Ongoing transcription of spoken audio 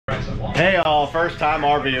Hey all, first time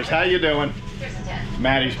RVers, how you doing?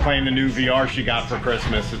 Maddie's playing the new VR she got for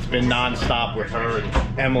Christmas. It's been non-stop with her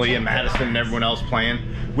and Emily and Madison and everyone else playing.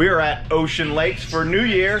 We are at Ocean Lakes for New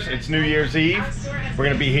Year's. It's New Year's Eve. We're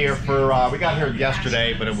gonna be here for, we got here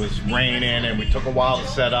yesterday, but it was raining and we took a while to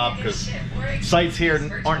set up because sites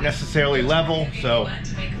here aren't necessarily level. So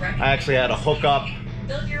I actually had to hook up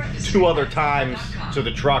 2 other times to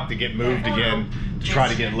the truck to get moved again to try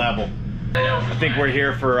to get level. I think we're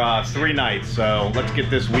here for 3 nights, so let's get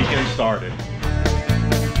this weekend started.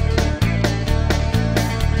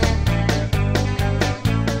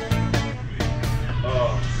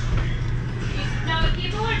 No, the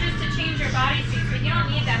people are just to change your body suits, but you don't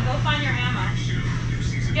need them. Go find your ammo.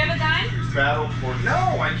 Do you have a gun? Battle for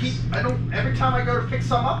I don't. Every time I go to pick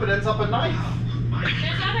some up, it ends up a knife.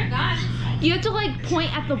 There's other guns. You have to like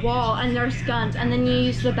point at the wall and there's guns, and then you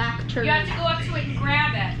use the back turn. You have to go up to it and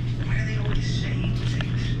grab it.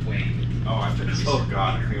 Oh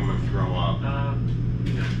God, I think I'm gonna throw up.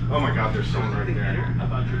 Oh my God, there's someone right there.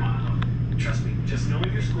 About your mom. Trust me, just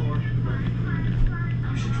knowing your score.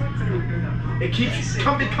 You should try clearing. It keeps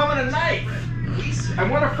becoming a knife. I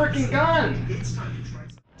want a freaking gun.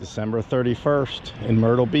 December 31st in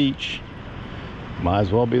Myrtle Beach. Might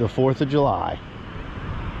as well be the 4th of July.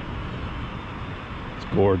 It's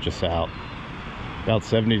gorgeous out. About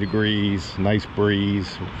 70 degrees, nice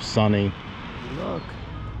breeze, sunny. Look.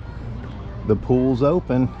 The pool's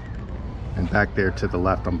open, and back there to the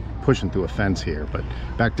left, I'm pushing through a fence here, but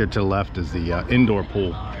back there to the left is the indoor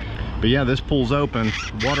pool. But yeah, this pool's open.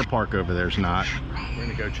 Water park over there's not. We're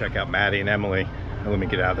gonna go check out Maddie and Emily. Let me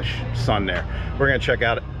get out of the sun there. We're gonna check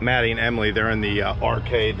out Maddie and Emily. They're in the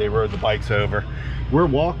arcade. They rode the bikes over. We're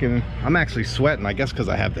walking. I'm actually sweating, I guess because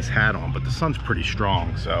I have this hat on, but the sun's pretty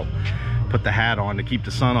strong, so put the hat on to keep the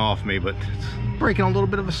sun off me, but it's breaking a little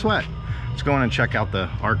bit of a sweat. Let's go in and check out the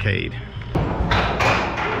arcade.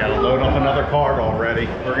 Gotta load up another card already.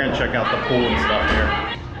 We're gonna check out the pool and stuff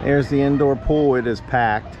here. There's the indoor pool. It is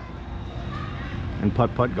packed. And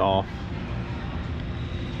putt-putt golf.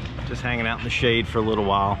 Just hanging out in the shade for a little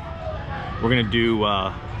while. We're gonna do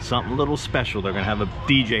something a little special. They're gonna have a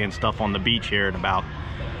DJ and stuff on the beach here in about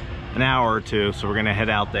an hour or 2. So we're gonna head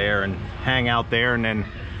out there and hang out there and then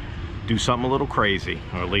do something a little crazy.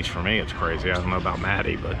 Or at least for me it's crazy. I don't know about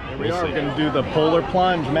Maddie, but here we are. We're gonna do the polar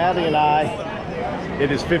plunge, Maddie and I.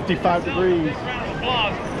 It is 55 degrees.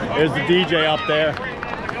 There's the DJ up there.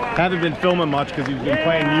 Haven't been filming much because he's been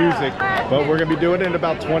playing music, but we're gonna be doing it in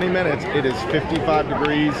about 20 minutes. It is 55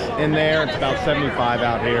 degrees in there. It's about 75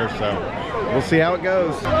 out here, so we'll see how it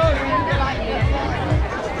goes.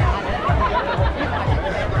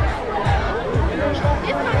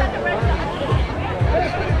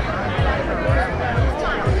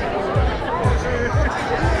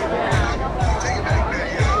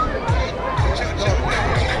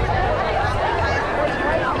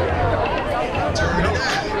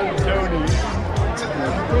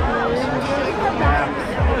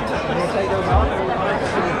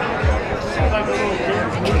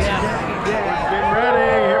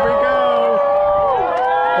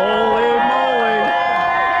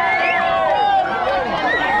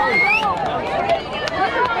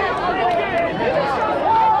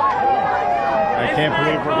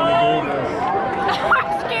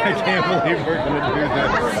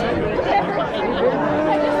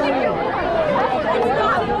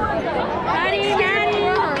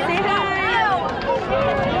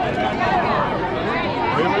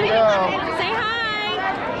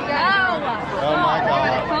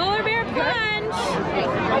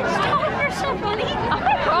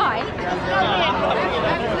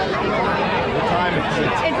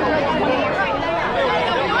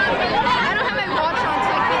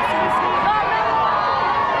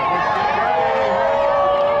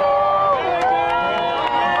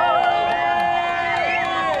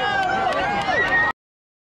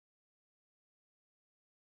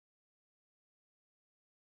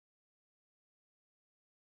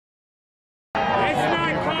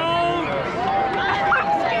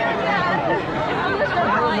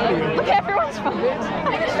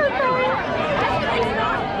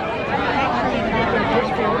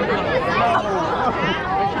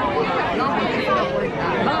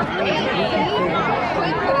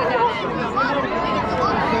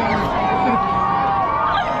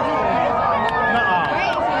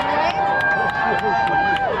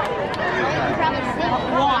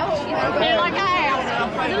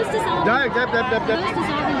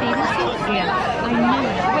 Yeah, I knew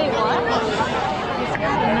it. Wait, what?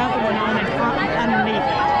 Another one on it underneath.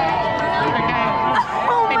 Okay.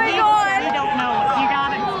 Oh my God! You don't know it. You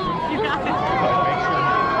got it. You got it.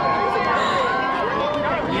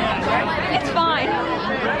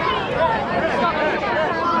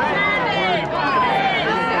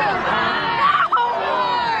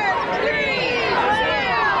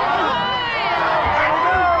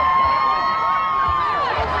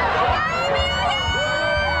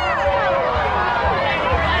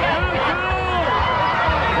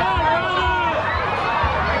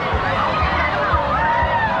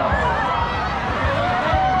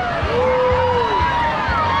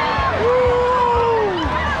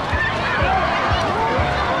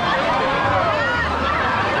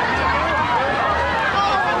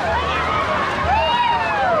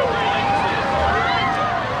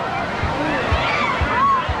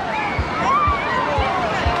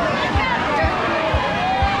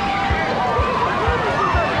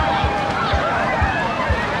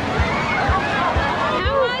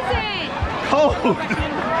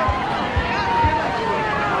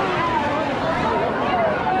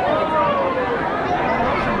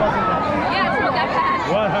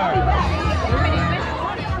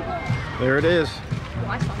 There it is.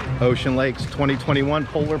 Ocean Lakes 2021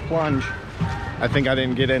 Polar Plunge. I think I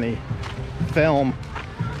didn't get any film.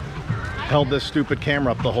 Held this stupid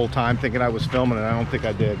camera up the whole time thinking I was filming it. I don't think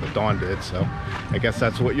I did, but Dawn did, so I guess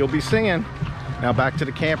that's what you'll be seeing. Now back to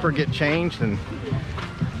the camper, get changed, and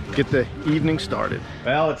get the evening started.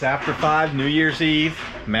 Well, it's after 5, New Year's Eve.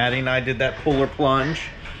 Maddie and I did that Polar Plunge.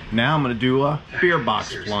 Now I'm gonna do a beer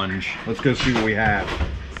box plunge. Let's go see what we have.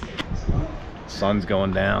 Sun's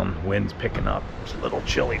going down, wind's picking up. It's a little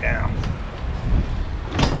chilly now.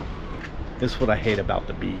 This is what I hate about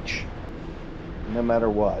the beach. No matter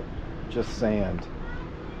what, just sand.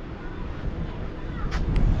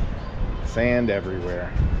 Sand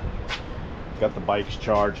everywhere. Got the bikes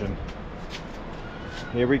charging.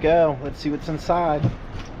 Here we go. Let's see what's inside.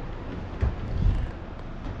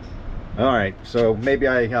 All right, so maybe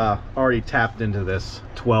I already tapped into this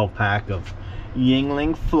 12-pack of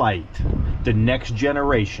Yingling Flight, the next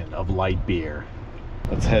generation of light beer.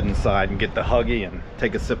 Let's head inside and get the Huggy and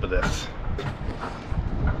take a sip of this.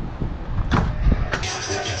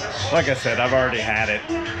 Like I said, I've already had it.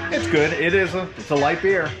 It's good. It's a light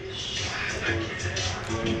beer.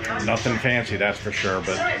 Nothing fancy, that's for sure,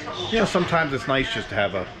 but you know, sometimes it's nice just to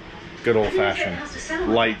have a good old-fashioned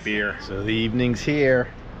light beer. So the evening's here.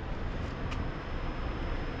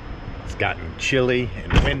 It's gotten chilly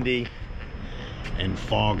and windy and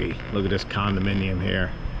foggy. Look at this condominium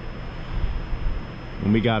here.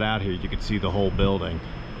 When we got out here, you could see the whole building,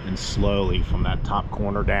 and slowly from that top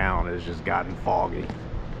corner down, it's just gotten foggy.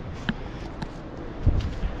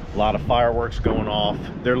 A lot of fireworks going off.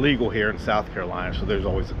 They're legal here in South Carolina, so there's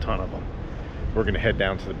always a ton of them. We're gonna head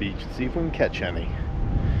down to the beach and see if we can catch any.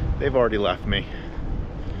 They've already left me.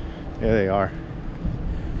 There they are.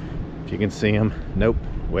 If you can see them. Nope,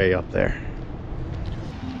 way up there.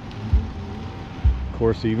 Of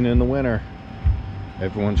course, even in the winter,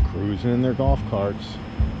 everyone's cruising in their golf carts.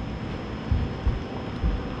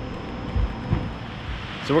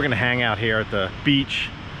 So we're gonna hang out here at the beach,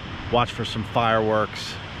 watch for some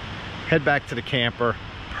fireworks, head back to the camper,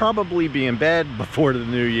 probably be in bed before the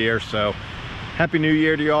new year. So happy new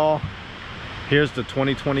year to y'all. Here's the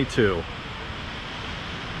 2022.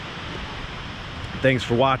 Thanks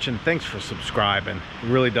for watching, thanks for subscribing. It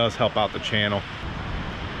really does help out the channel.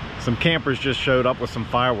 Some campers just showed up with some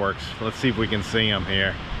fireworks. Let's see if we can see them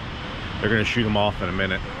here. They're gonna shoot them off in a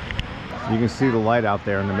minute. You can see the light out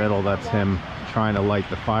there in the middle. That's him trying to light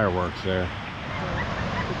the fireworks there.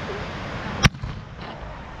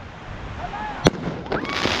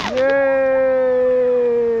 Yay!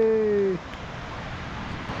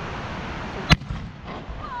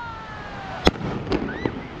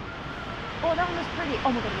 Oh, that one was pretty.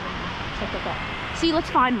 Oh my god. Check that out. See,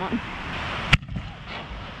 let's find one.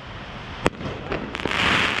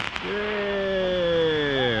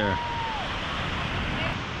 Yeah!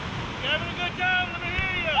 You having a good time? Let me hear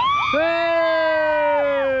you. Hey!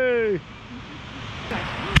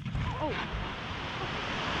 Oh.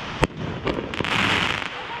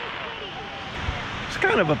 It's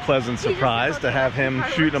kind of a pleasant surprise to have him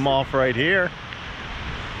shoot them off right here.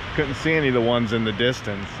 Couldn't see any of the ones in the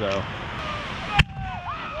distance, so.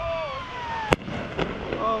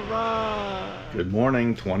 All right. Good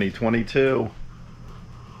morning, 2022.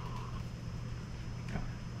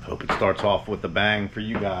 Hope it starts off with a bang for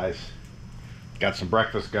you guys. Got some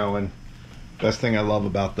breakfast going. Best thing I love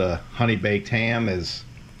about the honey baked ham is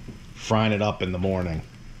frying it up in the morning.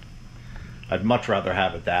 I'd much rather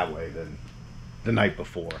have it that way than the night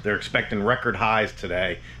before. They're expecting record highs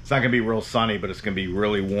today. It's not gonna be real sunny, but it's gonna be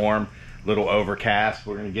really warm, a little overcast.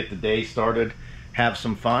 We're gonna get the day started, have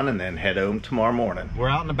some fun, and then head home tomorrow morning. We're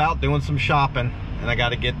out and about doing some shopping, and I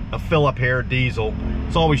gotta get a fill up here, diesel.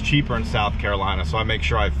 It's always cheaper in South Carolina, so I make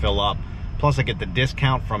sure I fill up. Plus I get the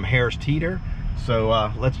discount from Harris Teeter.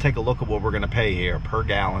 So let's take a look at what we're gonna pay here per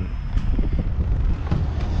gallon.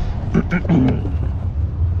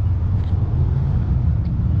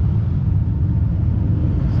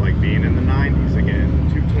 It's like being in the 90s again,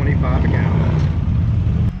 $2.25 a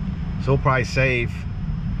gallon. So we'll probably save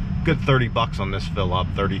a good 30 bucks on this fill up,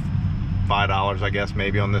 $35 I guess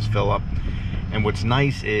maybe on this fill up. And what's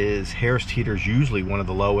nice is Harris Teeter's usually one of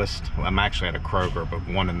the lowest. I'm actually at a Kroger, but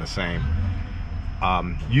one and the same.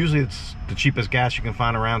 Usually it's the cheapest gas you can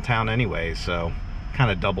find around town anyway, so kind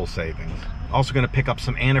of double savings. Also going to pick up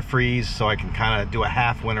some antifreeze so I can kind of do a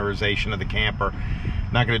half winterization of the camper.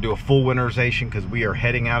 Not going to do a full winterization because we are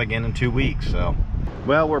heading out again in 2 weeks. So,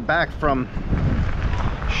 well, we're back from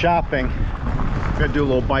shopping. I'm going to do a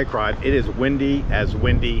little bike ride. It is windy as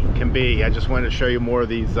windy can be. I just wanted to show you more of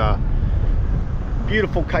these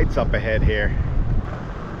beautiful kites up ahead here.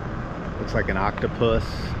 Looks like an octopus.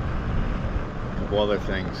 couple other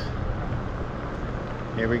things.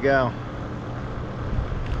 Here we go.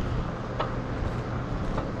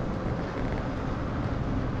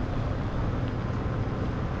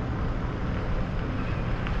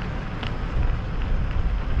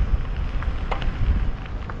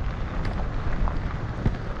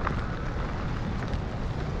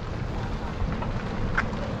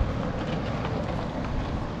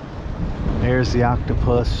 There's the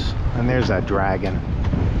octopus, and there's that dragon.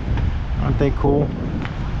 Aren't they cool?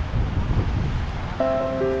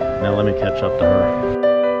 Now let me catch up to her.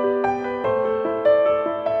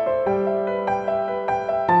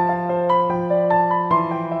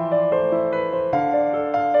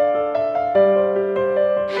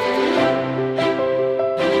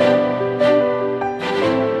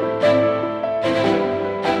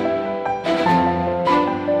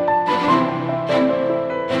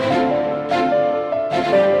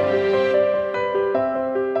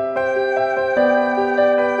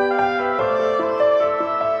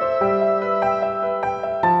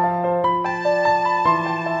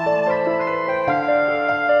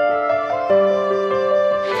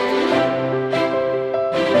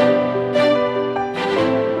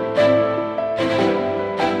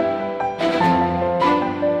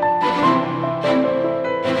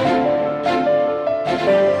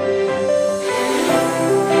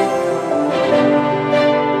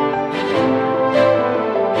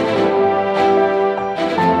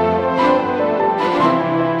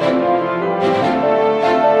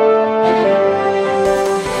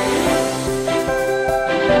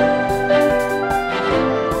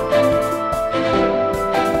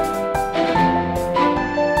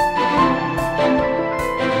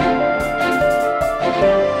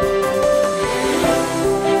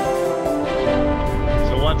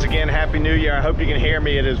 Happy New Year. I hope you can hear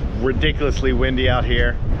me. It is ridiculously windy out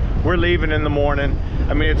here. We're leaving in the morning.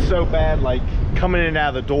 I mean, it's so bad, like coming in and out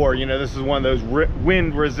of the door, you know, this is one of those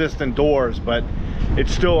wind resistant doors, but it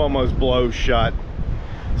still almost blows shut.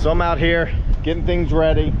 So I'm out here getting things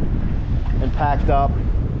ready and packed up.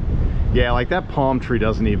 Yeah, like that palm tree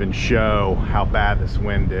doesn't even show how bad this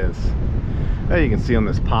wind is. There you can see on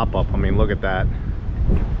this pop-up, I mean, look at that.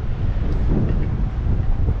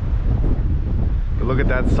 But look at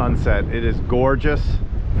that sunset. It is gorgeous.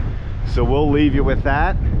 So we'll leave you with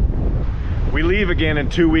that. We leave again in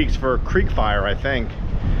 2 weeks for Creek Fire, I think.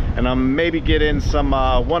 And I'm maybe get in some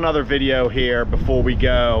one other video here before we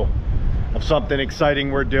go of something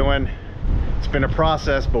exciting we're doing. It's been a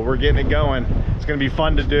process, but we're getting it going. It's gonna be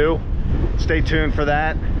fun to do. Stay tuned for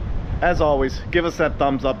that. As always, give us that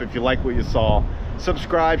thumbs up if you like what you saw.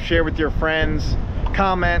 Subscribe, share with your friends,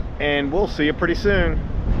 comment, and we'll see you pretty soon.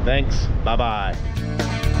 Thanks, bye-bye.